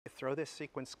throw this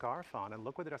sequin scarf on and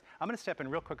look what it does. I'm going to step in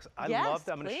real quick because I Yes, love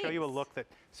that. I'm going to show you a please. look that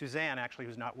Suzanne, actually,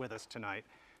 who's not with us tonight,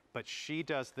 but she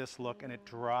does this look and it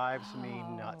drives me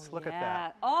nuts. Look at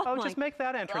that. Oh, just make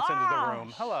that entrance into the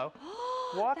room. Hello.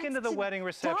 Walk into the wedding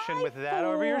reception with that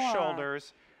over your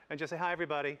shoulders and just say, hi,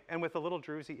 everybody. And with a little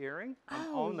druzy earring.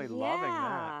 I'm only loving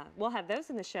that. We'll have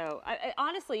those in the show.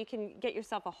 Honestly, you can get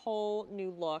yourself a whole new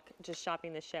look just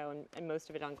shopping the show and most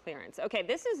of it on clearance. Okay,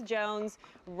 this is Joan's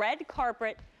red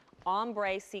carpet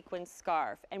ombre sequin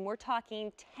scarf. And we're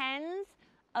talking tens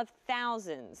of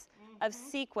thousands of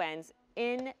sequins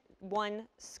in one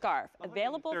scarf.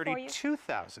 Available for you.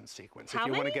 32,000 sequins. How if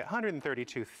you want to get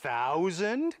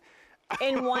 132,000.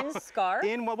 In one scarf?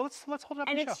 Well, let's hold it up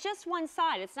and and it's show. just one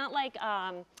side. It's not like,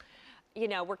 you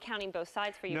know, we're counting both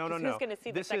sides for you. No. Who's going to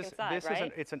see the second side,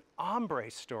 right? It's an ombre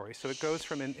story. So it goes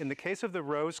from, in the case of the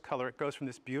rose color, it goes from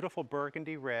this beautiful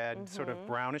burgundy red, sort of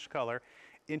brownish color,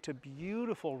 into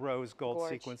beautiful rose gold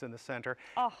sequins in the center,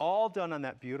 all done on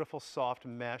that beautiful soft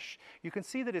mesh. You can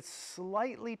see that it's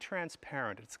slightly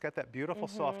transparent. It's got that beautiful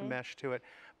soft mesh to it,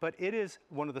 but it is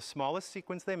one of the smallest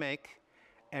sequins they make,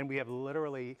 and we have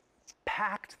literally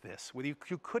packed this. You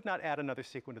could not add another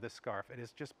sequin to this scarf. It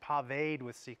is just pavéed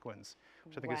with sequins,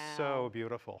 which I think is so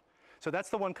beautiful. So that's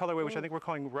the one colorway, which I think we're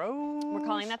calling rose. We're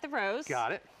calling that the rose.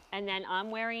 Got it. And then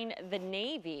I'm wearing the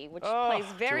navy, which plays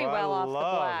very well off the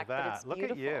black, but it's Look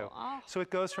beautiful. at you. So it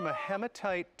goes from a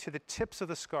hematite to the tips of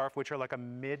the scarf, which are like a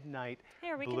midnight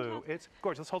blue. It's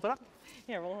gorgeous. Let's hold it up.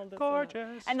 Here, we'll hold this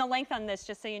Gorgeous. And the length on this,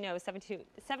 just so you know, is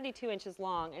 72 inches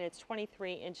long, and it's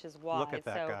 23 inches wide. Look at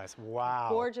that, guys. Wow.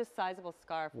 Gorgeous, sizable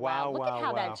scarf. Wow, Look at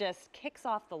how that just kicks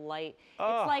off the light.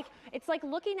 It's like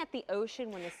looking at the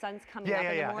ocean when the sun's coming up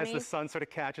in the morning. As the sun sort of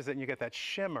catches it and you get that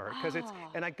shimmer. Because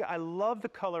I love the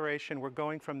coloration. We're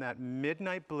going from that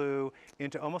midnight blue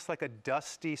into almost like a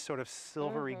dusty sort of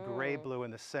silvery gray blue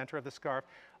in the center of the scarf.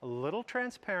 A little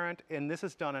transparent, and this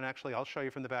is done, and actually I'll show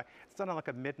you from the back, it's done on like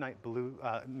a midnight blue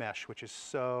mesh, which is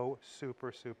so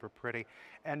super, super pretty,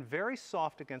 and very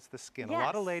soft against the skin. A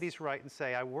lot of ladies write and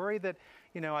say, I worry that,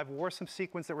 you know, I've wore some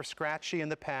sequins that were scratchy in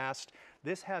the past.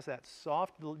 This has that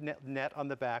soft net on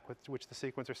the back with which the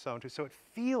sequins are sewn to, so it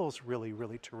feels really,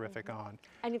 really terrific on.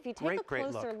 And if you take a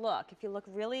closer look, if you look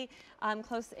really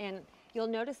close in, you'll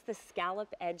notice the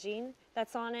scallop edging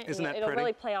that's on it. Isn't that it'll pretty?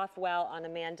 Really play off well on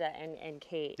Amanda and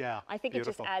Kate. Yeah, I think it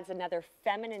just adds another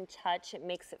feminine touch. It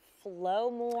makes it flow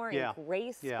more and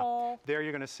graceful. Yeah. There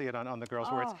you're going to see it on the girls,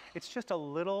 where it's just a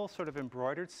little sort of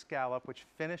embroidered scallop which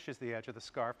finishes the edge of the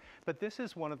scarf. But this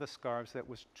is one of the scarves that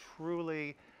was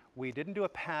truly, we didn't do a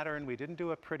pattern, we didn't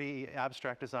do a pretty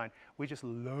abstract design. We just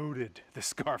loaded the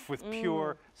scarf with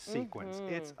pure sequins.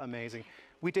 It's amazing.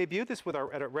 We debuted this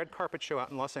at a red carpet show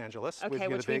out in Los Angeles. Okay,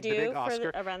 with which the we do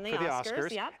around the Oscars.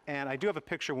 Yep. And I do have a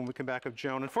picture when we come back of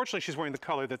Joan. Unfortunately, she's wearing the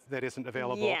color that isn't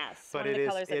available. Yes, but one of the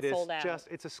colors that sold out.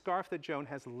 It's a scarf that Joan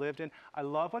has lived in. I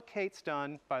love what Kate's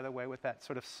done, by the way, with that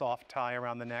sort of soft tie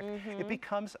around the neck. It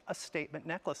becomes a statement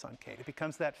necklace on Kate. It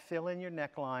becomes that fill in your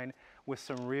neckline with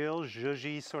some real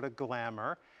zhuzhy sort of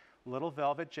glamour. Little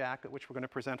velvet jacket, which we're going to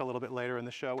present a little bit later in the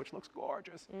show, which looks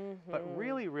gorgeous, but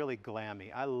really, really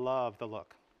glammy. I love the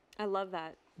look. I love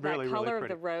that. Really, that color really of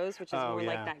the rose, which is more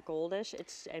like that goldish,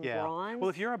 and bronze.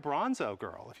 Well, if you're a bronzo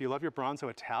girl, if you love your bronzo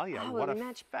Italia, what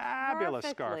a fabulous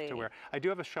scarf to wear. I do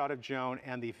have a shot of Joan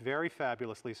and the very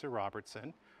fabulous Lisa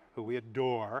Robertson, who we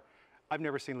adore. I've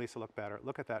never seen Lisa look better.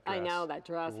 Look at that dress. I know that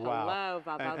dress. Wow.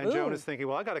 Hello, and Joan is thinking,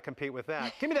 well, I got to compete with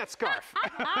that. Give me that scarf.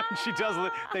 She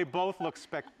does. They both look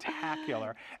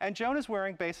spectacular. And Joan is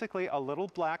wearing basically a little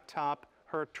black top,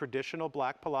 her traditional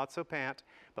black palazzo pant,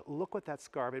 but look what that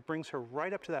scarf, it brings her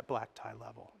right up to that black tie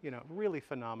level. You know, really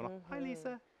phenomenal. Hi,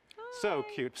 Lisa. So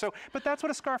cute. But that's what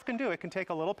a scarf can do. It can take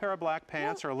a little pair of black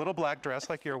pants or a little black dress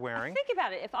like you're wearing. Think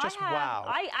about it. If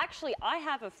I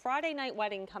have a Friday night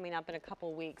wedding coming up in a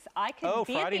couple weeks. I could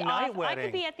be I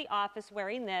could be at the office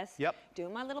wearing this,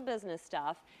 doing my little business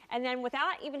stuff, and then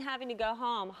without even having to go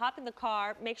home, hop in the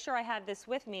car, make sure I have this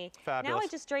with me. Fabulous. Now I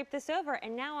just drape this over,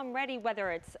 and now I'm ready,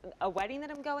 whether it's a wedding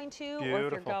that I'm going to, or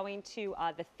if you're going to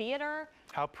the theater.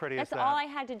 How pretty is that? That's all I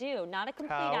had to do, not a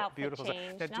complete outfit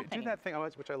change, now, do that thing,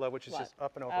 which I love, which is just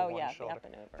up and over one shoulder. Up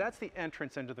and over. That's the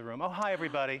entrance into the room. Oh, hi,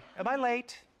 everybody. Am I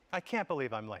late? I can't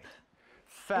believe I'm late.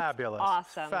 Fabulous.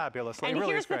 It's awesome. Fabulous. And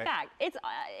here's the fact.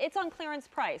 It's on clearance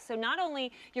price. So not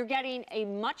only you're getting a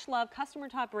much loved customer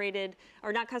top rated,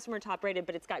 or not customer top rated,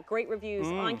 but it's got great reviews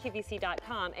on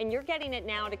QVC.com, and you're getting it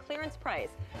now at a clearance price.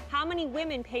 How many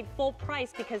women paid full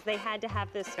price because they had to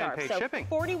have this scarf? And paid shipping.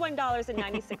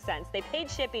 $41.96. They paid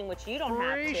shipping, which you don't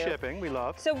have to. Free shipping, we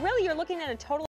love. So really you're looking at a total